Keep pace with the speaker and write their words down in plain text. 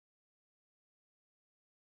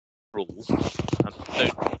rule. So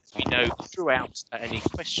we know throughout any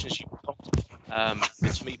questions you've got,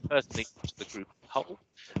 to me personally, to the group as a whole,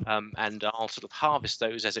 and I'll sort of harvest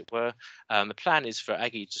those, as it were. The plan is for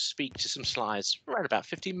Aggie to speak to some slides for around about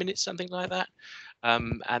 15 minutes, something like that,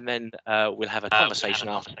 and then we'll have a conversation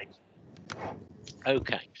after.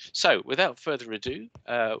 Okay, so without further ado,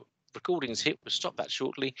 recording's hit. We'll stop that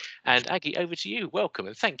shortly. And Aggie, over to you. Welcome,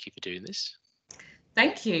 and thank you for doing this.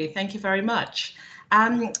 Thank you. Thank you very much.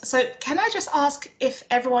 So can I just ask if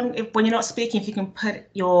everyone, when you're not speaking, if you can put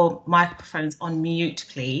your microphones on mute,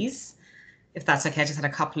 please, if that's okay. I just had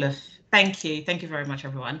a couple of, thank you. Thank you very much,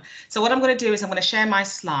 everyone. So what I'm going to do is I'm going to share my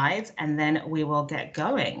slides and then we will get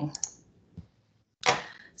going.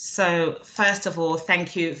 So first of all,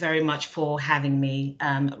 thank you very much for having me,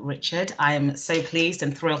 Richard. I am so pleased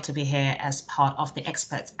and thrilled to be here as part of the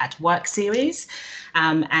Experts at Work series.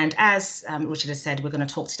 And as Richard has said, we're going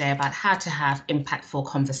to talk today about how to have impactful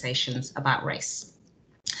conversations about race.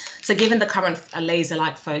 So given the current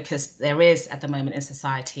laser-like focus there is at the moment in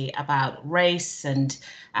society about race and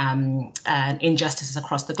injustices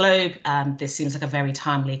across the globe, this seems like a very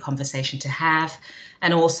timely conversation to have.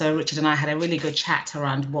 And also, Richard and I had a really good chat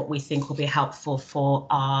around what we think will be helpful for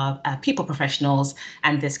our people professionals,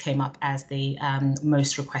 and this came up as the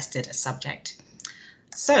most requested subject.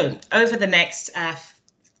 So over the next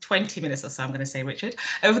 20 minutes or so, I'm going to say, Richard,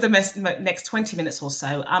 over the next 20 minutes or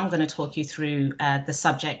so, I'm going to talk you through the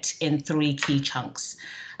subject in 3 key chunks.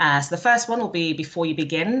 So the first one will be before you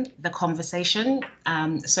begin the conversation.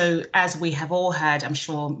 So as we have all heard, I'm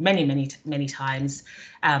sure many times,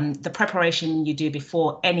 the preparation you do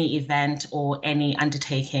before any event or any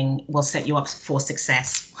undertaking will set you up for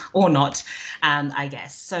success or not, I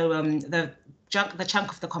guess. So the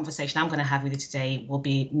chunk of the conversation I'm going to have with you today will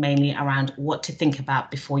be mainly around what to think about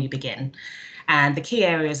before you begin. And the key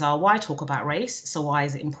areas are why talk about race? So why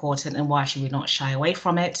is it important and why should we not shy away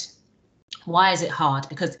from it? Why is it hard?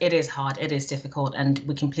 Because it is hard, it is difficult, and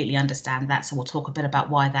we completely understand that. So we'll talk a bit about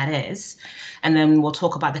why that is. And then we'll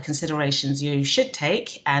talk about the considerations you should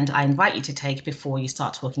take, and I invite you to take before you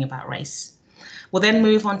start talking about race. We'll then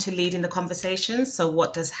move on to leading the conversation. So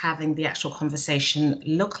what does having the actual conversation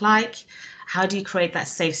look like? How do you create that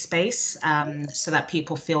safe space so that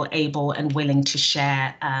people feel able and willing to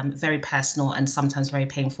share very personal and sometimes very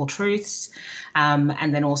painful truths?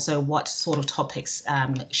 And then also what sort of topics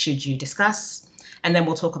should you discuss? And then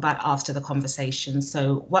we'll talk about after the conversation.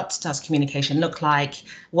 So what does communication look like?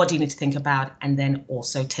 What do you need to think about? And then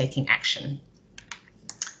also taking action.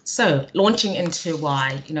 So launching into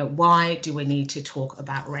why, why do we need to talk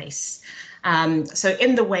about race? So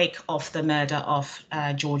in the wake of the murder of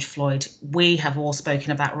George Floyd, we have all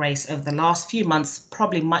spoken about race over the last few months,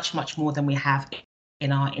 probably much more than we have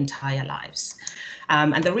in our entire lives.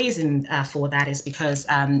 And the reason for that is because,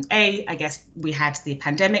 I guess we had the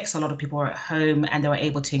pandemic, so a lot of people were at home and they were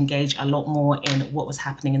able to engage a lot more in what was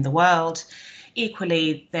happening in the world.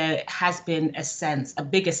 Equally, there has been a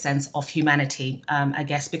bigger sense of humanity, I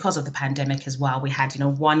guess, because of the pandemic as well. We had,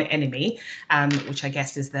 one enemy, which I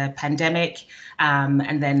guess is the pandemic,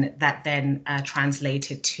 and then that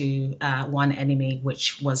translated to one enemy,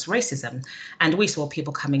 which was racism. And we saw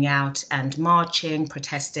people coming out and marching,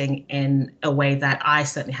 protesting in a way that I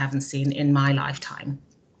certainly haven't seen in my lifetime.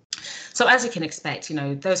 So as you can expect,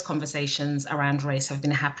 those conversations around race have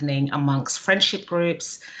been happening amongst friendship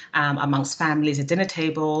groups, amongst families at dinner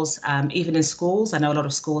tables, even in schools. I know a lot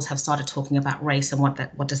of schools have started talking about race and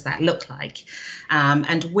what does that look like.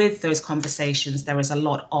 And with those conversations, there is a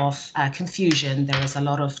lot of confusion, there is a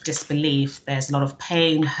lot of disbelief, there's a lot of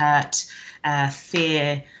pain, hurt,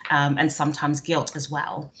 fear, and sometimes guilt as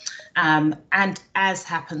well. And as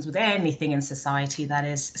happens with anything in society that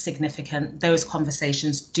is significant, those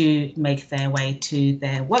conversations do make their way to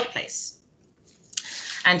their workplace.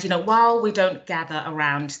 And, while we don't gather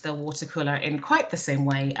around the water cooler in quite the same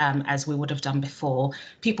way as we would have done before,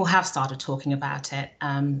 people have started talking about it.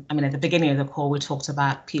 At the beginning of the call, we talked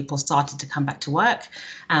about people starting to come back to work,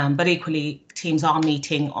 but equally teams are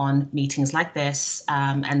meeting on meetings like this,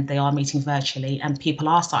 and they are meeting virtually, and people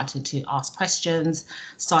are starting to ask questions,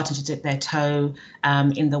 starting to dip their toe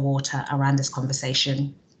in the water around this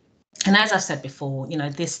conversation. And as I've said before,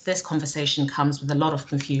 this conversation comes with a lot of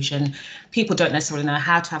confusion. People don't necessarily know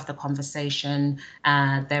how to have the conversation.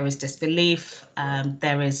 There is disbelief,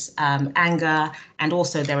 there is anger, and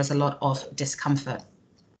also there is a lot of discomfort.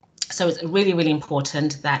 So it's really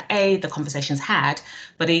important that the conversation's had,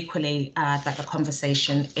 but equally that the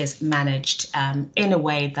conversation is managed in a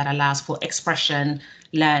way that allows for expression,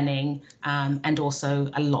 learning, and also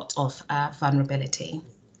a lot of vulnerability.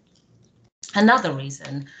 Another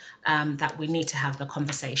reason that we need to have the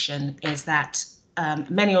conversation is that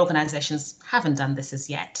many organizations haven't done this as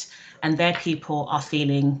yet, and their people are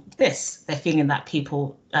feeling this. They're feeling that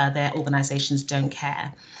people, their organizations don't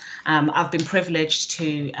care. I've been privileged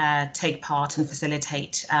to take part and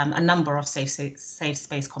facilitate a number of safe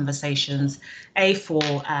space conversations, for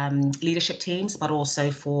leadership teams, but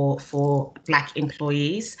also for Black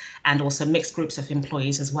employees and also mixed groups of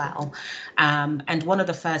employees as well. And one of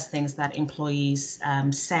the first things that employees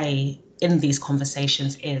say in these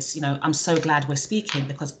conversations is, I'm so glad we're speaking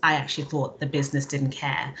because I actually thought the business didn't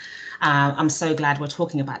care. I'm so glad we're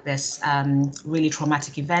talking about this really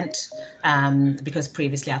traumatic event because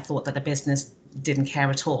previously I thought that the business didn't care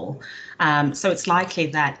at all. So it's likely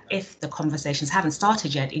that if the conversations haven't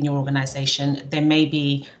started yet in your organization, there may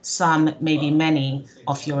be some, maybe many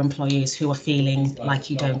of your employees who are feeling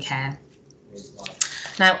like you don't care.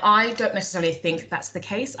 Now, I don't necessarily think that's the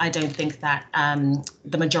case. I don't think that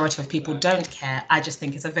the majority of people don't care. I just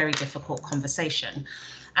think it's a very difficult conversation.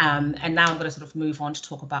 And now I'm going to sort of move on to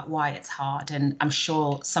talk about why it's hard. And I'm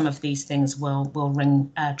sure some of these things will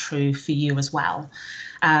ring true for you as well.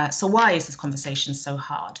 So why is this conversation so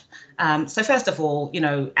hard? So first of all,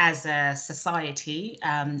 as a society,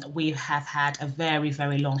 we have had a very,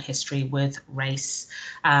 very long history with race,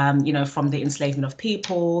 from the enslavement of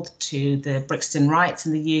people to the Brixton riots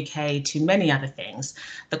in the UK to many other things.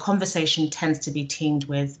 The conversation tends to be teamed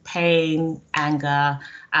with pain, anger,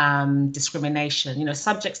 discrimination,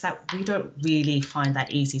 subjects that we don't really find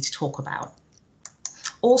that easy to talk about.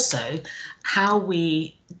 Also, how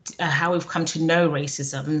we've come to know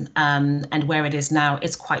racism and where it is now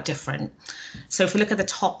is quite different. So if we look at the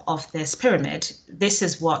top of this pyramid, this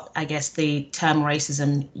is what I guess the term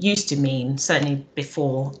racism used to mean, certainly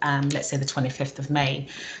before, let's say, the 25th of May.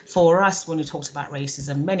 For us, when we talked about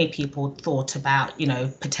racism, many people thought about,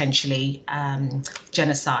 potentially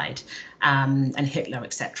genocide and Hitler,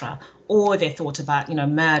 etc. Or they thought about,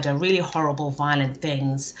 murder, really horrible, violent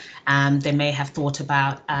things. They may have thought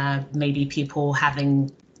about maybe people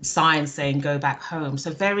having signs saying go back home.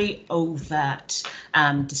 So very overt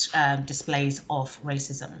displays of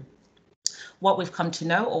racism. What we've come to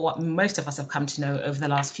know, or what most of us have come to know over the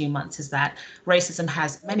last few months, is that racism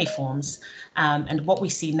has many forms. And what we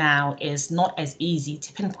see now is not as easy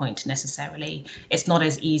to pinpoint necessarily. It's not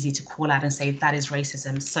as easy to call out and say that is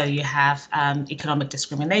racism. So you have economic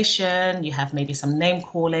discrimination, you have maybe some name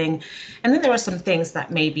calling, and then there are some things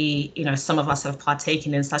that maybe, some of us have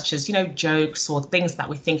partaken in, such as, jokes or things that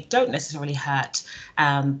we think don't necessarily hurt.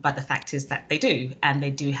 But the fact is that they do, and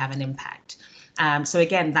they do have an impact. So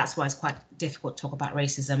again, that's why it's quite difficult to talk about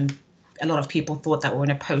racism. A lot of people thought that we're in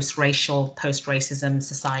a post-racial, post-racism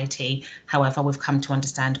society. However, we've come to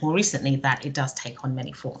understand more recently that it does take on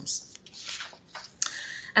many forms.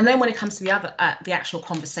 And then when it comes to the actual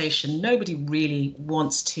conversation, nobody really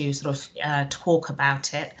wants to sort of talk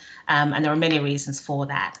about it. And there are many reasons for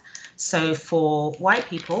that. So for white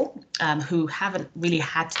people who haven't really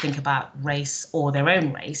had to think about race or their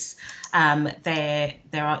own race, there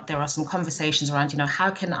are some conversations around, how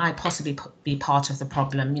can I possibly be part of the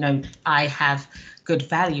problem? I have good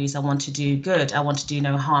values. I want to do good. I want to do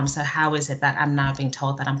no harm. So how is it that I'm now being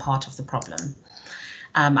told that I'm part of the problem?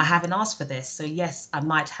 I haven't asked for this, so yes, I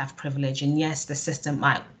might have privilege, and yes, the system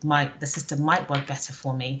might work better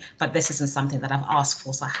for me, but this isn't something that I've asked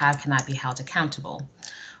for. So how can I be held accountable?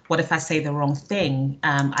 What if I say the wrong thing?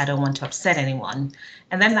 I don't want to upset anyone.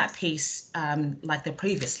 And then that piece, like the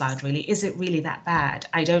previous slide, really, is it really that bad?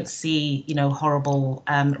 I don't see, horrible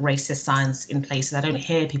racist signs in places. I don't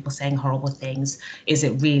hear people saying horrible things. Is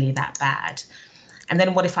it really that bad? And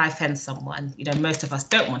then what if I offend someone? Most of us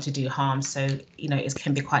don't want to do harm. So, it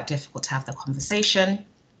can be quite difficult to have the conversation.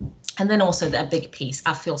 And then also a big piece,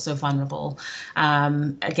 I feel so vulnerable.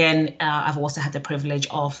 Again, I've also had the privilege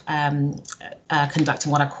of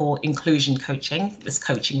conducting what I call inclusion coaching. It's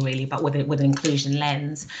coaching really, but with an inclusion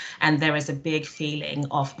lens. And there is a big feeling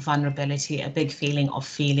of vulnerability, a big feeling of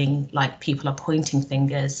feeling like people are pointing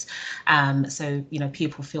fingers. So,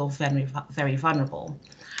 people feel very, very vulnerable.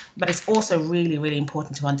 But it's also really, really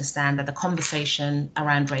important to understand that the conversation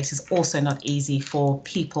around race is also not easy for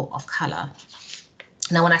people of colour.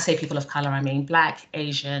 Now, when I say people of colour, I mean Black,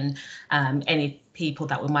 Asian, any people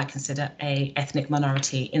that we might consider a ethnic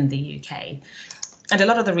minority in the UK. And a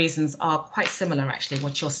lot of the reasons are quite similar, actually,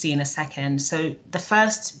 what you'll see in a second. So the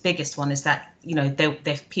first biggest one is that,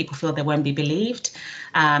 people feel they won't be believed.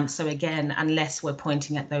 So again, unless we're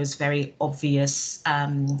pointing at those very obvious,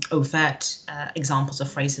 overt examples of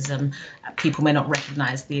racism, people may not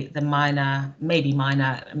recognise the minor,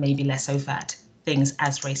 maybe less overt things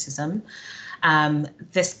as racism.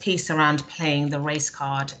 This piece around playing the race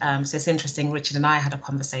card. So it's interesting, Richard and I had a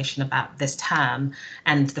conversation about this term,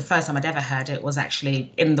 and the first time I'd ever heard it was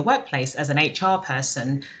actually in the workplace as an HR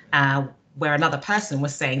person, where another person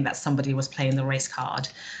was saying that somebody was playing the race card.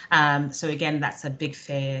 So again, that's a big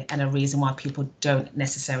fear and a reason why people don't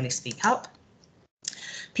necessarily speak up.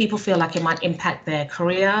 People feel like it might impact their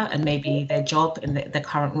career and maybe their job in the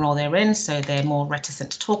current role they're in, so they're more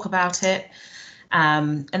reticent to talk about it.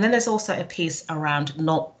 And then there's also a piece around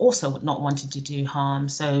not wanting to do harm,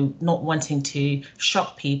 so not wanting to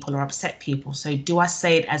shock people or upset people. So do I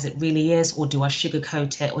say it as it really is, or do I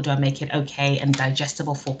sugarcoat it, or do I make it okay and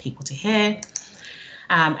digestible for people to hear?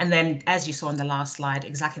 And then, as you saw on the last slide,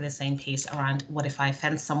 exactly the same piece around what if I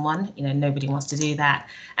offend someone? You know, nobody wants to do that.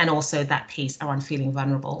 And also that piece around feeling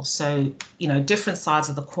vulnerable. So, you know, different sides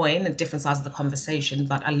of the coin and different sides of the conversation,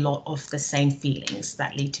 but a lot of the same feelings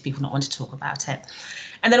that lead to people not wanting to talk about it.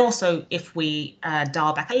 And then also, if we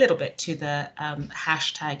dial back a little bit to the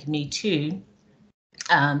hashtag #MeToo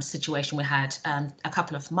situation we had a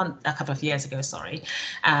couple of years ago,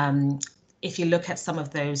 if you look at some of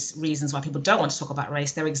those reasons why people don't want to talk about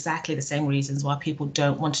race, they're exactly the same reasons why people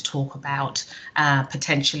don't want to talk about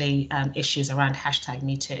potentially issues around hashtag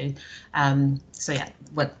 #MeToo. So yeah,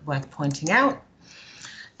 worth pointing out.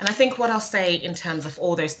 And I think what I'll say in terms of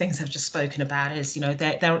all those things I've just spoken about is, you know,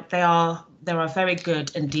 there are very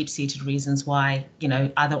good and deep-seated reasons why, you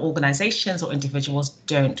know, either organizations or individuals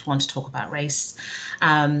don't want to talk about race.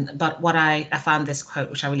 But what I found this quote,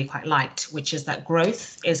 which I really quite liked, which is that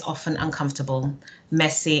growth is often uncomfortable,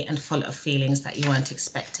 messy, and full of feelings that you weren't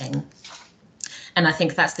expecting. And I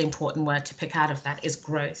think that's the important word to pick out of that is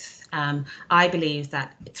growth. I believe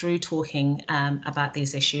that through talking about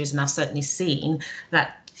these issues, and I've certainly seen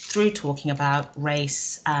that through talking about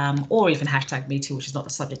race or even hashtag #MeToo, which is not the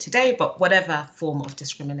subject today, but whatever form of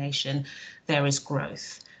discrimination, there is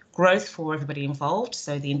growth. Growth for everybody involved,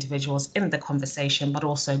 so the individuals in the conversation, but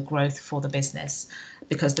also growth for the business,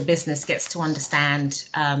 because the business gets to understand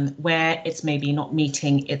where it's maybe not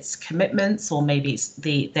meeting its commitments, or maybe it's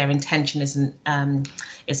their intention isn't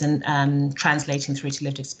translating through to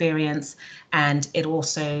lived experience, and it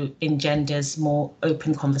also engenders more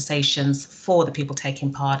open conversations for the people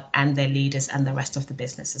taking part and their leaders and the rest of the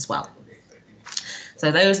business as well. So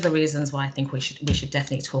those are the reasons why I think we should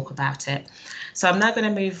definitely talk about it. So I'm now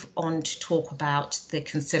going to move on to talk about the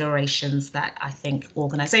considerations that I think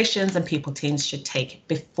organizations and people teams should take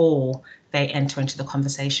before they enter into the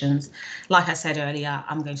conversations. Like I said earlier,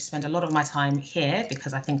 I'm going to spend a lot of my time here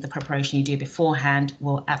because I think the preparation you do beforehand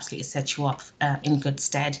will absolutely set you up in good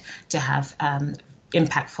stead to have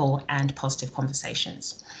impactful and positive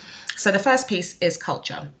conversations. So the first piece is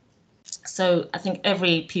culture. So I think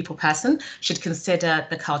every people person should consider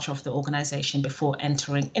the culture of the organization before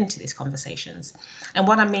entering into these conversations. And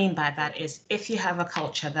what I mean by that is if you have a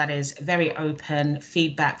culture that is very open,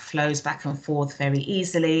 feedback flows back and forth very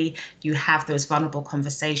easily, you have those vulnerable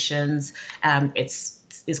conversations,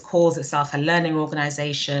 it calls itself a learning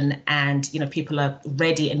organization, and people are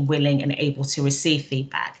ready and willing and able to receive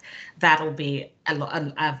feedback, that'll be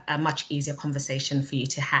a much easier conversation for you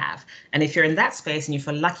to have. And if you're in that space and you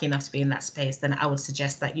feel lucky enough to be in that space, then I would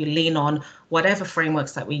suggest that you lean on whatever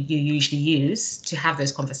frameworks that you usually use to have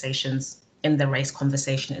those conversations in the race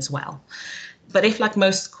conversation as well. But if, like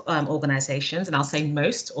most organizations, and I'll say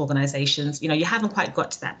most organizations, you haven't quite got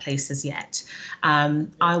to that place as yet,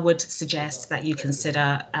 I would suggest that you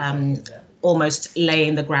consider almost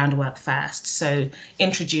laying the groundwork first. So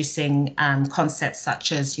introducing concepts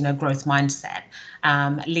such as, growth mindset,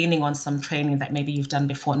 leaning on some training that maybe you've done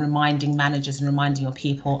before and reminding managers and reminding your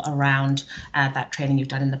people around that training you've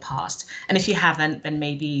done in the past. And if you haven't, then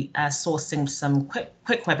maybe sourcing some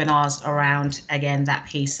quick webinars around, again, that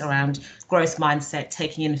piece around growth mindset,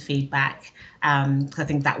 taking in feedback, because I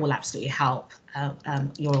think that will absolutely help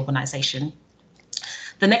your organization.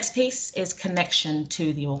 The next piece is connection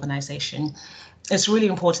to the organization. It's really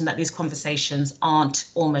important that these conversations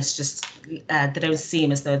aren't almost just, they don't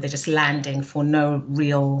seem as though they're just landing for no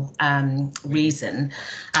real reason.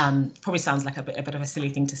 Probably sounds like a bit of a silly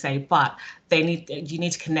thing to say, but you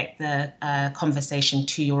need to connect the conversation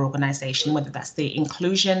to your organization, whether that's the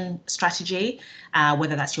inclusion strategy,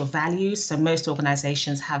 whether that's your values. So most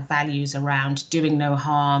organizations have values around doing no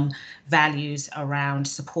harm, values around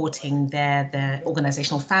supporting their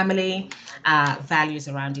organizational family, values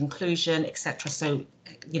around inclusion, etc. So,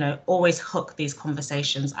 always hook these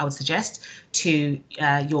conversations, I would suggest, to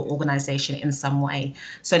your organization in some way.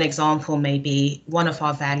 So an example may be, one of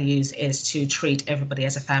our values is to treat everybody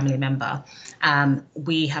as a family member.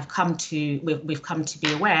 We've come to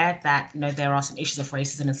be aware that there are some issues of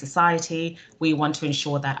racism in society. We want to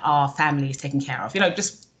ensure that our family is taken care of.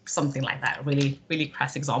 Just something like that. Really, really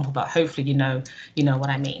crass example, but hopefully you know what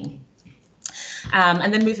I mean.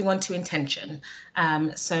 And then moving on to intention.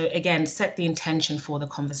 So again, set the intention for the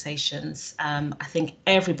conversations. I think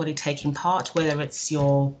everybody taking part, whether it's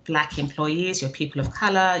your Black employees, your people of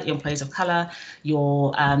color, your employees of color,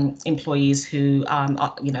 your employees who aren't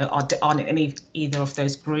in either of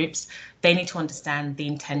those groups, they need to understand the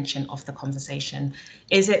intention of the conversation.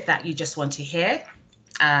 Is it that you just want to hear?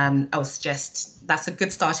 I would suggest that's a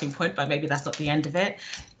good starting point, but maybe that's not the end of it.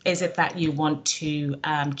 Is it that you want to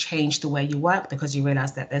change the way you work because you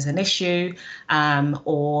realize that there's an issue?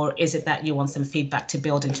 Or is it that you want some feedback to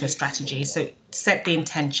build into a strategy? So set the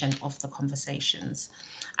intention of the conversations.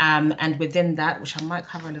 And within that, which I might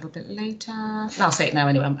cover a little bit later, I'll say it now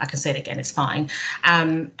anyway, I can say it again, it's fine.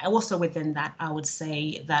 Also within that, I would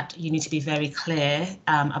say that you need to be very clear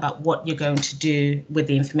about what you're going to do with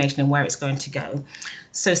the information and where it's going to go.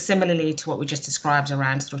 So similarly to what we just described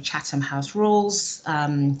around sort of Chatham House rules,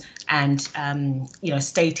 and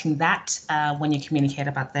stating that when you communicate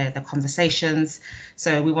about the conversations.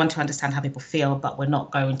 So we want to understand how people feel, but we're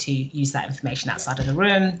not going to use that information outside of the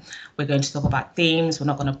room. We're going to talk about themes. We're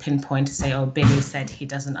not going to pinpoint to say, oh, Billy said he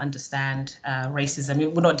doesn't understand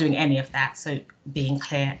racism. We're not doing any of that. So being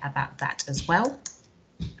clear about that as well.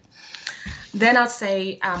 Then I'd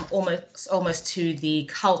say almost to the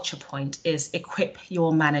culture point is equip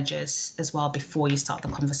your managers as well before you start the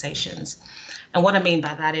conversations. And what I mean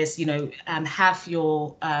by that is, have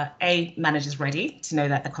your managers ready to know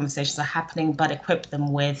that the conversations are happening, but equip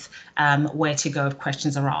them with where to go if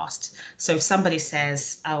questions are asked. So if somebody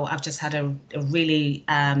says, oh, I've just had a really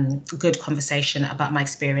good conversation about my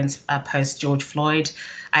experience post George Floyd,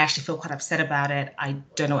 I actually feel quite upset about it. I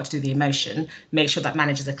don't know what to do with the emotion. Make sure that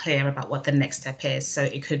managers are clear about what the next step is. So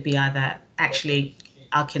it could be either actually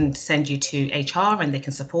I can send you to HR and they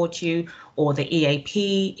can support you, or the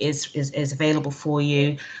EAP is available for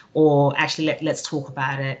you, or actually let's talk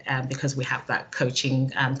about it because we have that coaching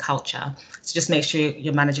culture. So just make sure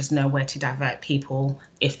your managers know where to divert people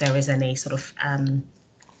if there is any sort of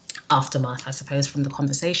aftermath, I suppose, from the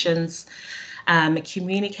conversations.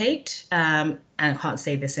 Communicate, and I can't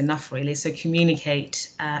say this enough really, so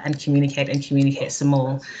communicate and communicate some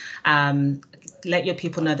more. Let your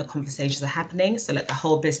people know the conversations are happening, so let the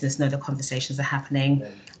whole business know the conversations are happening.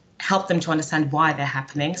 Help them to understand why they're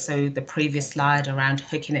happening. So the previous slide around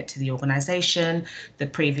hooking it to the organization, the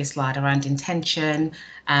previous slide around intention,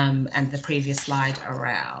 and the previous slide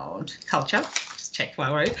around culture, just check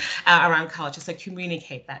my word, around culture. So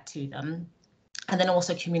communicate that to them. And then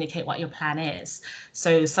also communicate what your plan is.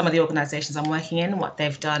 So some of the organizations I'm working in, what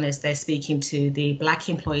they've done is they're speaking to the Black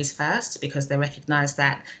employees first because they recognize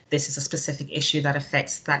that this is a specific issue that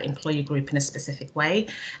affects that employee group in a specific way.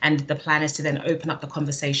 And the plan is to then open up the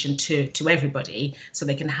conversation to everybody so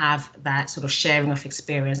they can have that sort of sharing of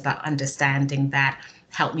experience, that understanding, that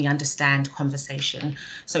help me understand conversation.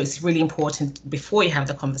 So it's really important before you have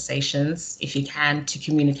the conversations, if you can, to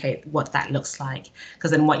communicate what that looks like.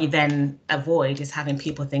 Because then what you then avoid is having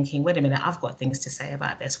people thinking, wait a minute, I've got things to say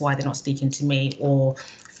about this, why they're not speaking to me, or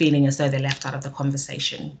feeling as though they're left out of the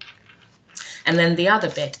conversation. And then the other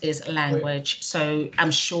bit is language. So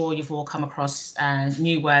I'm sure you've all come across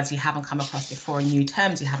new words you haven't come across before, and new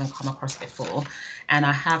terms you haven't come across before. And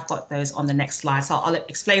I have got those on the next slide. So I'll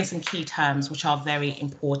explain some key terms which are very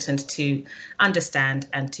important to understand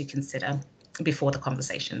and to consider before the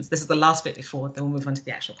conversations. This is the last bit before, then we'll move on to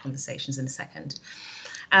the actual conversations in a second.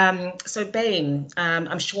 So BAME,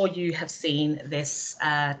 I'm sure you have seen this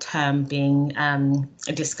term being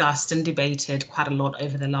discussed and debated quite a lot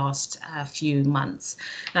over the last few months.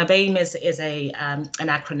 Now, BAME is an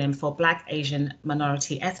acronym for Black, Asian,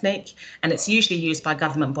 Minority, Ethnic, and it's usually used by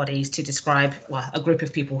government bodies to describe, well, a group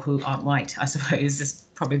of people who aren't white, I suppose, is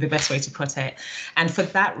probably the best way to put it. And for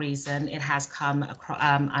that reason, it has come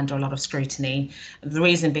under a lot of scrutiny. The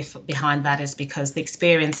reason behind that is because the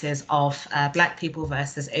experiences of Black people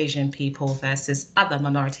versus Asian people versus other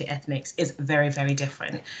minority ethnics is very, very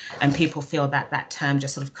different. And people feel that that term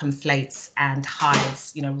just sort of conflates and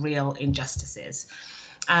hides, real injustices.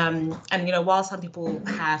 And, you know, while some people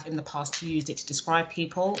have in the past used it to describe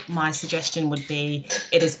people, my suggestion would be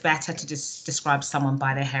it is better to just describe someone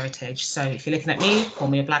by their heritage. So if you're looking at me, call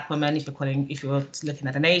me a Black woman. If you're looking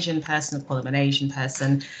at an Asian person, call them an Asian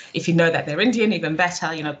person. If you know that they're Indian, even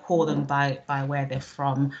better, you know, call them by where they're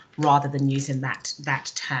from rather than using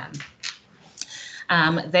that term.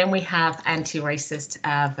 Then we have anti-racist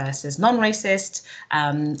versus non-racist.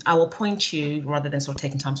 I will point you, rather than sort of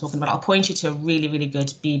taking time talking about it, I'll point you to a really, really good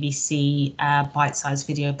BBC bite-sized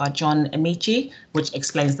video by John Amici, which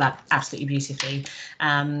explains that absolutely beautifully.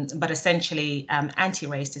 But essentially,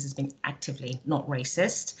 anti-racist is being actively not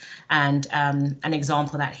racist. And an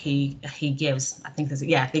example that he gives, I think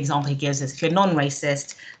the example he gives is if you're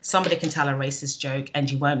non-racist, somebody can tell a racist joke and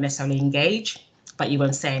you won't necessarily engage, but you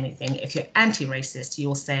won't say anything. If you're anti-racist,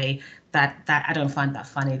 you'll say that I don't find that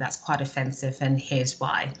funny, that's quite offensive, and here's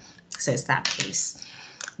why. So it's that piece.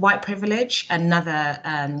 White privilege, another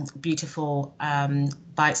beautiful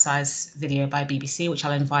bite-sized video by BBC, which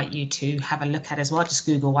I'll invite you to have a look at as well. Just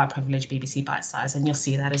Google white privilege BBC bite-size and you'll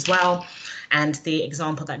see that as well. And the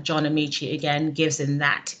example that John Amici again gives in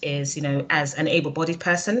that is, you know, as an able-bodied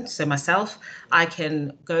person, so myself, I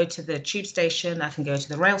can go to the tube station, I can go to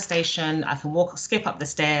the rail station, I can skip up the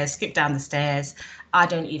stairs, skip down the stairs. I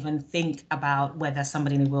don't even think about whether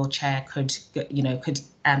somebody in a wheelchair could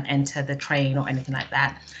enter the train or anything like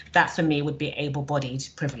that. That for me would be able-bodied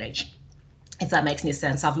privilege, if that makes any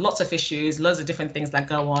sense. I have lots of issues, loads of different things that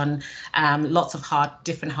go on, lots of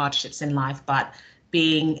different hardships in life, but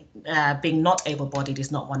being not able-bodied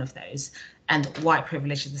is not one of those. And white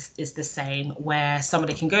privilege is the same, where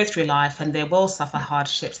somebody can go through life and they will suffer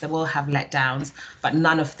hardships, they will have letdowns, but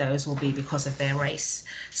none of those will be because of their race.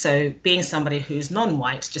 So being somebody who's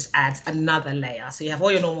non-white just adds another layer. So you have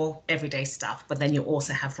all your normal everyday stuff, but then you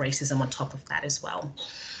also have racism on top of that as well.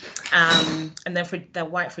 And then for the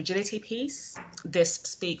white fragility piece, this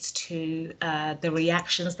speaks to the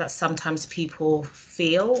reactions that sometimes people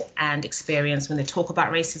feel and experience when they talk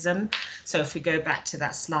about racism. So if we go back to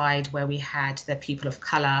that slide where we had the people of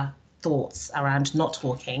color thoughts around not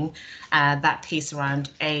talking, that piece around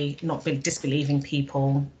not disbelieving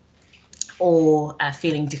people, or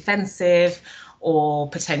feeling defensive, or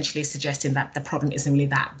potentially suggesting that the problem isn't really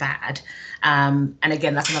that bad. And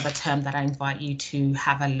again, that's another term that I invite you to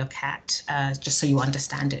have a look at, just so you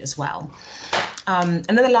understand it as well. And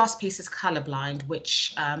then the last piece is colorblind,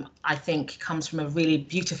 which I think comes from a really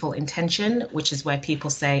beautiful intention, which is where people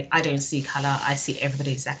say, I don't see color, I see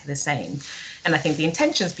everybody exactly the same. And I think the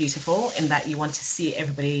intention is beautiful in that you want to see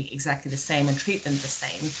everybody exactly the same and treat them the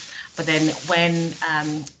same. But then when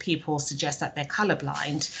people suggest that they're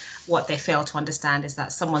colorblind, what they fail to understand is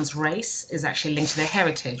that someone's race is actually linked to their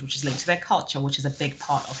heritage, which is linked to their culture, which is a big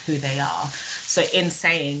part of who they are. So in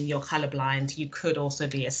saying you're colorblind, you could also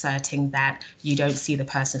be asserting that you don't see the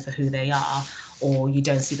person for who they are, or you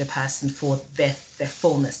don't see the person for their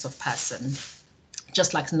fullness of person.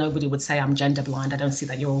 Just like nobody would say I'm gender blind, I don't see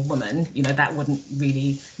that you're a woman, you know, that wouldn't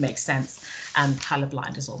really make sense. And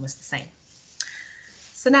colorblind is almost the same.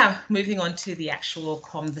 So now moving on to the actual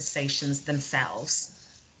conversations themselves.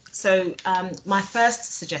 So my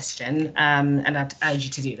first suggestion, and I'd urge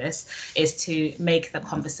you to do this, is to make the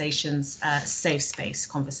conversations safe space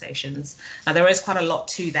conversations. Now there is quite a lot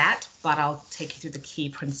to that, but I'll take you through the key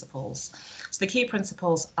principles. So the key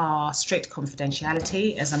principles are strict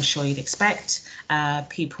confidentiality, as I'm sure you'd expect.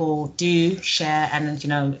 People do share, and you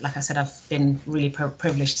know, like I said, I've been really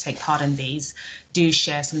privileged to take part in these, do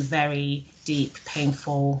share some very deep,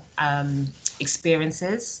 painful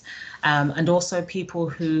experiences. And also people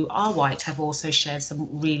who are white have also shared some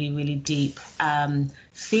really, really deep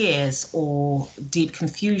fears or deep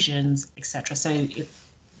confusions, etc. So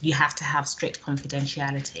you have to have strict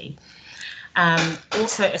confidentiality.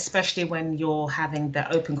 Also, especially when you're having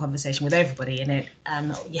the open conversation with everybody in it,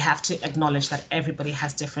 you have to acknowledge that everybody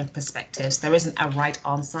has different perspectives. There isn't a right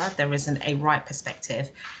answer. There isn't a right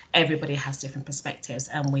perspective. Everybody has different perspectives,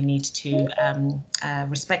 and we need to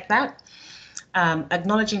respect that.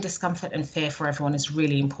 Acknowledging discomfort and fear for everyone is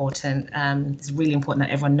really important. It's really important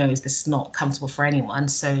that everyone knows this is not comfortable for anyone.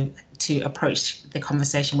 So to approach the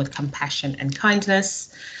conversation with compassion and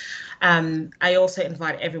kindness. I also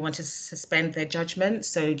invite everyone to suspend their judgment.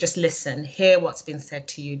 So just listen, hear what's been said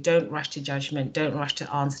to you. Don't rush to judgment. Don't rush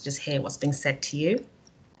to answer. Just hear what's being said to you.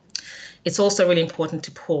 It's also really important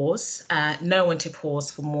to pause, know when to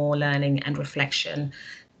pause for more learning and reflection.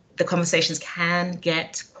 The conversations can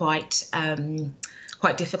get quite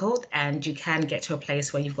quite difficult, and you can get to a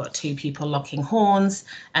place where you've got two people locking horns.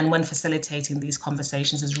 And when facilitating these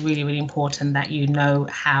conversations, it's really, really important that you know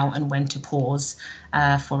how and when to pause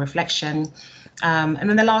for reflection. And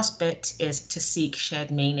then the last bit is to seek shared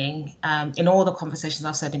meaning. In all the conversations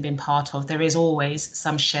I've certainly been part of, there is always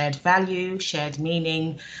some shared value, shared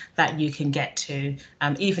meaning that you can get to,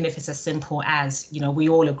 even if it's as simple as, we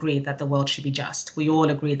all agree that the world should be just. We all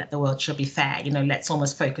agree that the world should be fair. Let's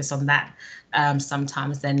almost focus on that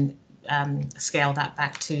sometimes, then scale that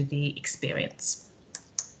back to the experience.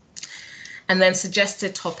 And then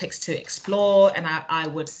suggested topics to explore. And I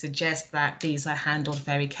would suggest that these are handled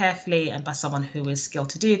very carefully and by someone who is skilled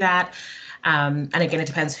to do that. And again, it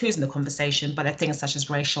depends who's in the conversation, but there are things such as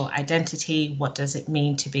racial identity. What does it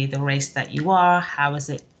mean to be the race that you are? How has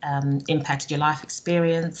it impacted your life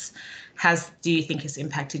experience? Do you think it's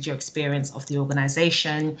impacted your experience of the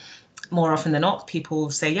organization? More often than not, people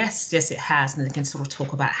say, yes, it has, and they can sort of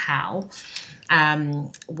talk about how.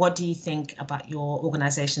 What do you think about your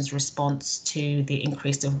organization's response to the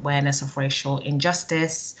increased awareness of racial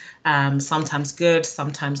injustice? Sometimes good,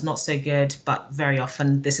 sometimes not so good, but very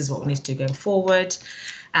often this is what we need to do going forward.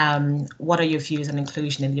 What are your views on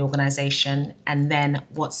inclusion in the organization? And then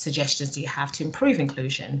what suggestions do you have to improve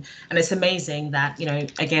inclusion? And it's amazing that,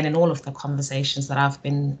 again, in all of the conversations that I've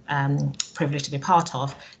been privileged to be part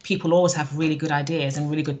of, people always have really good ideas and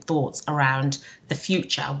really good thoughts around the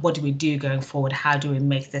future. What do we do going forward? How do we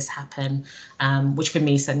make this happen? Which for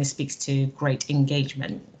me certainly speaks to great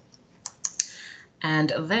engagement.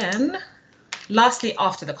 And then lastly,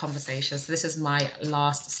 after the conversations, this is my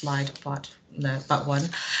last slide, but one.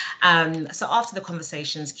 So after the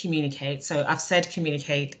conversations, communicate. So I've said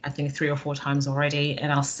communicate, I think 3 or 4 times already,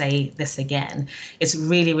 and I'll say this again. It's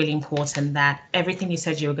really, really important that everything you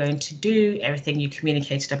said you were going to do, everything you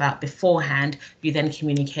communicated about beforehand, you then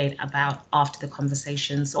communicate about after the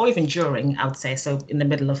conversations, or even during, I would say, so in the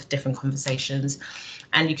middle of different conversations.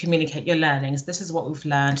 And you communicate your learnings. This is what we've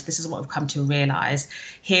learned. This is what we've come to realize.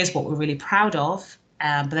 Here's what we're really proud of.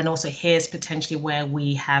 But then also here's potentially where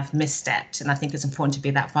we have misstepped. And I think it's important to be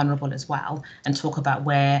that vulnerable as well and talk about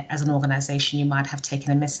where, as an organization, you might have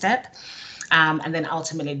taken a misstep. And then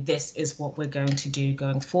ultimately, this is what we're going to do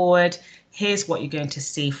going forward. Here's what you're going to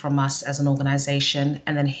see from us as an organization.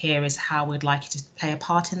 And then here is how we'd like you to play a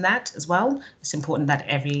part in that as well. It's important that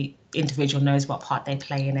every individual knows what part they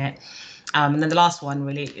play in it. And then the last one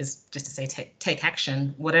really is just to say, take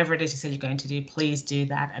action. Whatever it is you said you're going to do, please do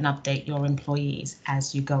that and update your employees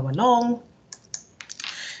as you go along.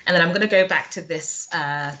 And then I'm going to go back to this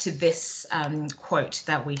quote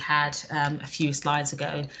that we had a few slides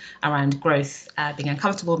ago around growth being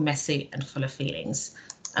uncomfortable, messy, and full of feelings.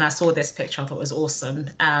 And I saw this picture, I thought it was awesome.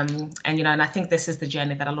 And I think this is the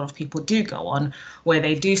journey that a lot of people do go on, where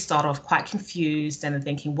they do start off quite confused and they're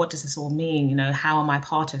thinking, what does this all mean? How am I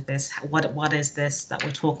part of this? What is this that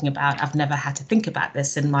we're talking about? I've never had to think about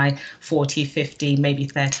this in my 40, 50, maybe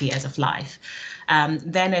 30 years of life.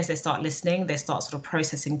 Then as they start listening, they start sort of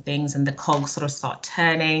processing things and the cogs sort of start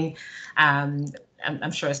turning.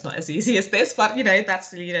 I'm sure it's not as easy as this, but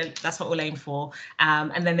that's what we'll aim for.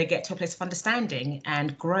 And then they get to a place of understanding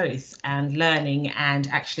and growth and learning and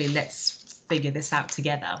actually let's figure this out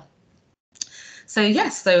together. So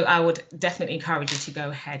yes, so I would definitely encourage you to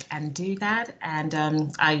go ahead and do that. And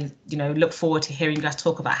I look forward to hearing you guys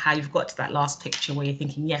talk about how you've got to that last picture where you're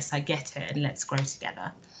thinking, yes, I get it, and let's grow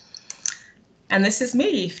together. And this is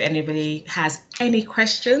me. If anybody has any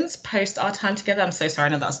questions post our time together, I'm so sorry, I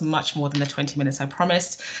know that was much more than the 20 minutes I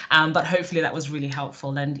promised, but hopefully that was really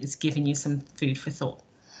helpful and it's giving you some food for thought.